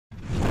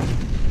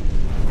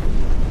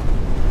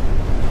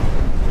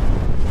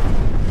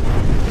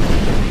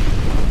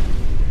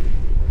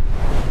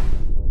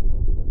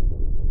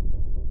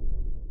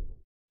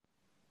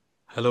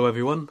Hello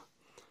everyone,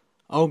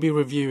 I'll be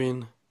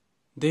reviewing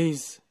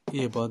these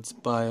earbuds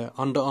by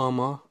Under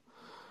Armour.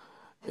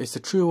 It's the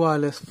True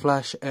Wireless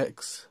Flash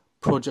X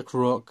Project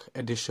Rock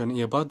Edition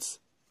earbuds.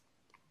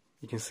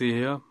 You can see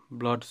here,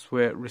 Blood,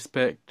 Sweat,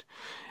 Respect.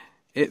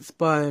 It's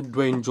by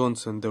Dwayne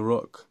Johnson, The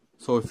Rock.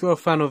 So if you're a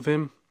fan of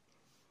him,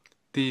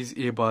 these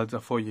earbuds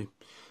are for you.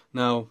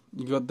 Now,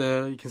 you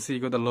can see you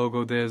got the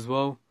logo there as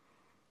well.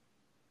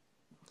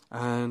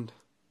 And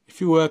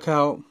if you work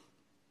out,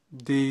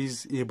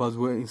 these earbuds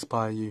will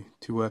inspire you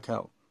to work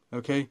out.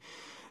 Okay,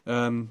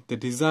 the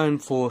design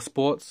for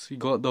sports, you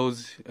got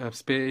those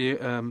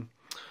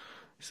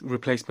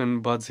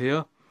replacement buds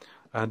here.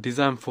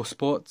 Design for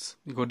sports,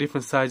 you got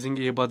different sizing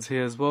earbuds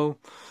here as well.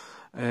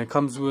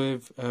 Comes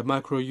with a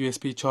micro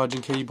USB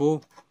charging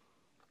cable,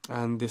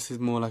 and this is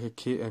more like a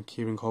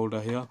keyring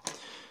holder here.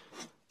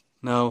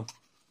 Now,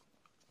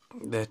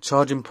 the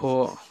charging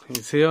port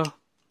is here.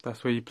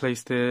 That's where you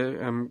place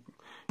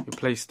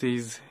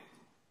these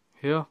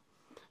here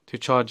to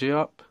charge it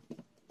up,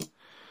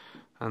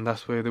 and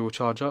that's where they will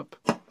charge up.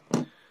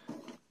 Let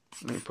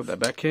me put that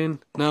back in.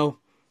 Now,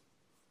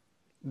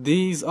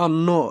 these are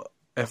not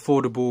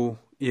affordable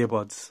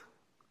earbuds.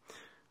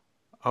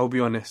 I'll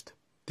be honest,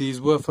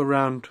 these worth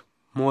around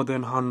more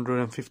than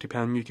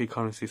 £150 UK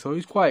currency, so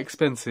it's quite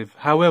expensive.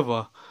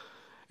 However,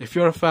 if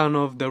you're a fan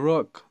of The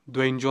Rock,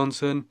 Dwayne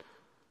Johnson,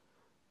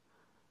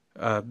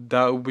 that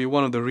will be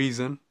one of the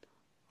reasons.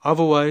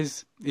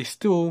 Otherwise, it's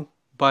still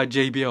by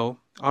JBL,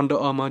 Under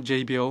Armour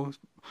JBL,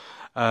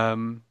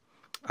 and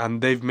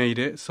they've made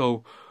it.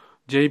 So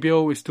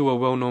JBL is still a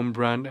well-known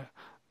brand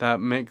that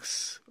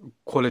makes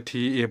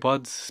quality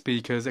earbuds,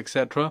 speakers,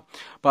 etc.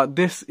 But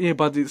this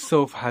earbud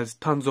itself has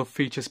tons of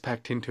features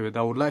packed into it that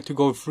I would like to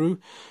go through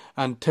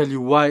and tell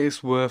you why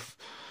it's worth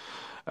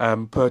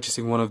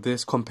purchasing one of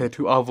this compared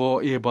to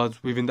other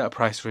earbuds within that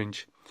price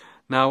range.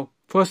 Now,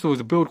 first of all,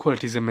 the build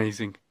quality is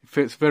amazing. It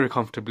fits very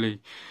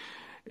comfortably.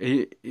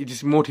 It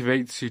just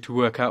motivates you to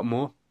work out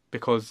more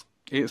because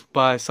it's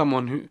by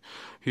someone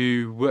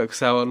who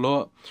works out a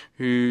lot,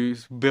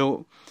 it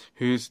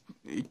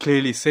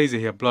clearly says it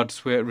here, blood,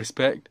 sweat,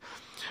 respect.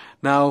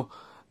 Now,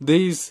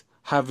 these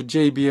have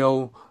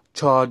JBL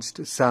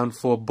charged sound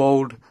for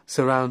bold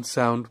surround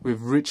sound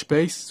with rich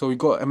bass. So we've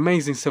got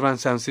amazing surround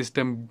sound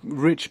system,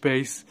 rich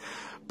bass.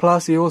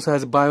 Plus, it also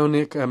has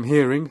bionic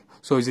hearing.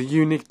 So it's a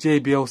unique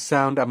JBL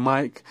sound and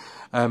mic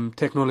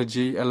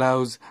technology,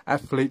 allows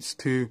athletes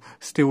to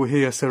still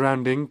hear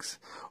surroundings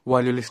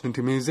while you're listening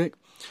to music.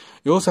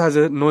 It also has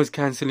a noise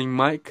cancelling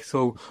mic,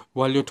 so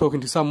while you're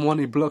talking to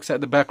someone, it blocks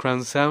out the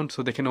background sound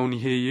so they can only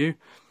hear you.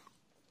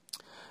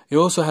 It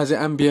also has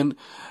an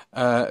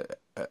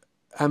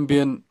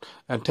ambient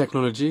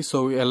technology,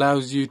 so it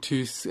allows you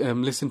to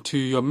listen to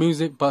your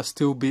music but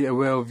still be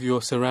aware of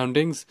your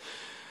surroundings.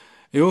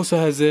 It also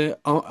has a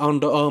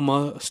Under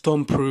Armour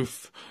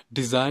stormproof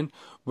design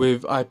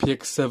with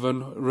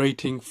IPX7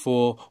 rating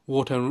for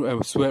water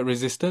and sweat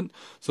resistant.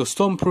 So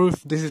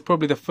stormproof, this is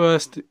probably the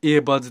first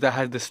earbuds that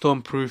has the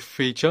stormproof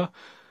feature.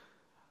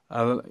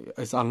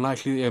 It's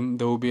unlikely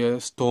there will be a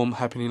storm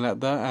happening like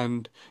that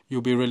and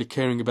you'll be really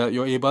caring about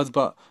your earbuds,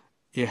 but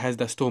it has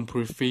that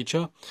stormproof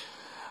feature.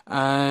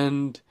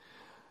 And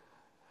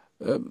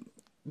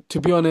to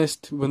be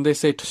honest, when they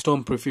say to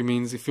stormproof, it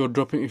means if you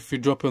drop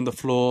it on the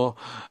floor,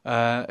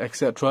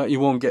 etc., it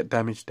won't get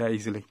damaged that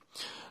easily.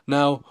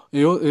 Now,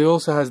 it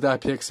also has the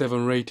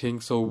IPX7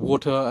 rating, so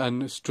water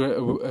and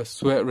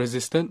sweat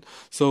resistant.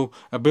 So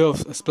a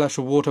splash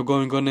of water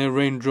going on there,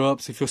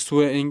 raindrops, if you're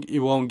sweating, it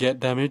won't get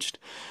damaged.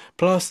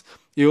 Plus,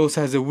 it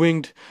also has a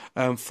winged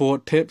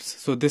forward tips.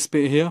 So this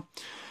bit here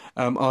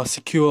are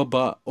secure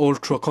but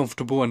ultra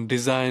comfortable and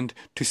designed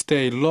to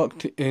stay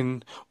locked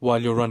in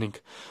while you're running.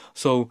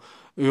 So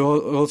it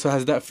also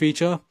has that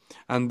feature,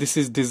 and this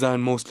is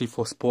designed mostly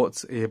for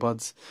sports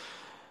earbuds.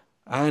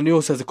 And it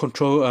also has a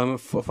control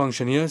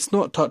function here. It's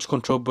not touch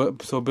control,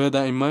 but so bear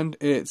that in mind.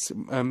 It's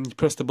you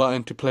press the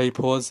button to play,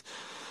 pause.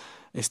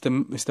 It's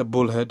the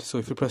bullhead. So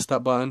if you press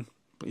that button,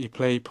 you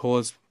play,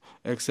 pause,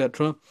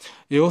 etc.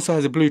 It also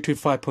has a Bluetooth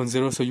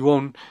 5.0, so you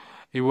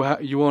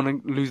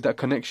won't lose that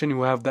connection. You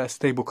will have that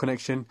stable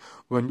connection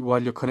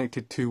while you're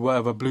connected to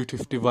whatever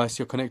Bluetooth device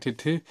you're connected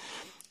to,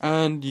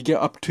 and you get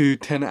up to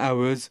 10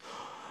 hours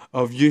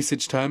of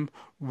usage time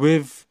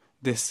with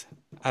this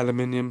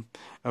aluminium.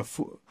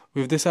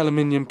 With this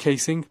aluminium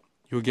casing,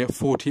 you'll get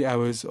 40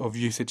 hours of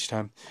usage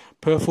time.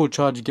 Per full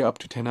charge, you get up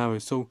to 10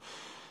 hours. So,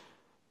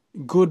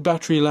 good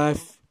battery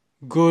life,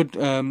 good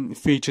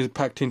features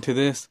packed into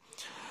this.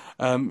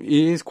 It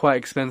is quite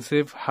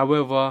expensive.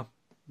 However,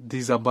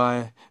 these are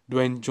by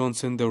Dwayne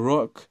Johnson, The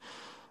Rock.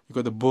 You've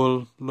got the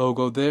bull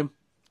logo there.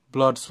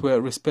 Blood,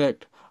 sweat,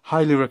 respect.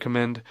 Highly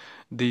recommend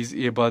these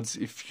earbuds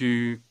if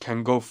you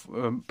can go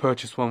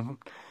purchase one.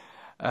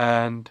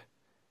 And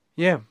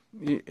yeah,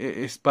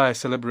 it's by a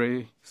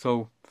celebrity.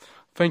 So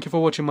thank you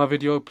for watching my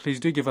video. Please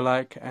do give a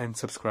like and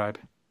subscribe.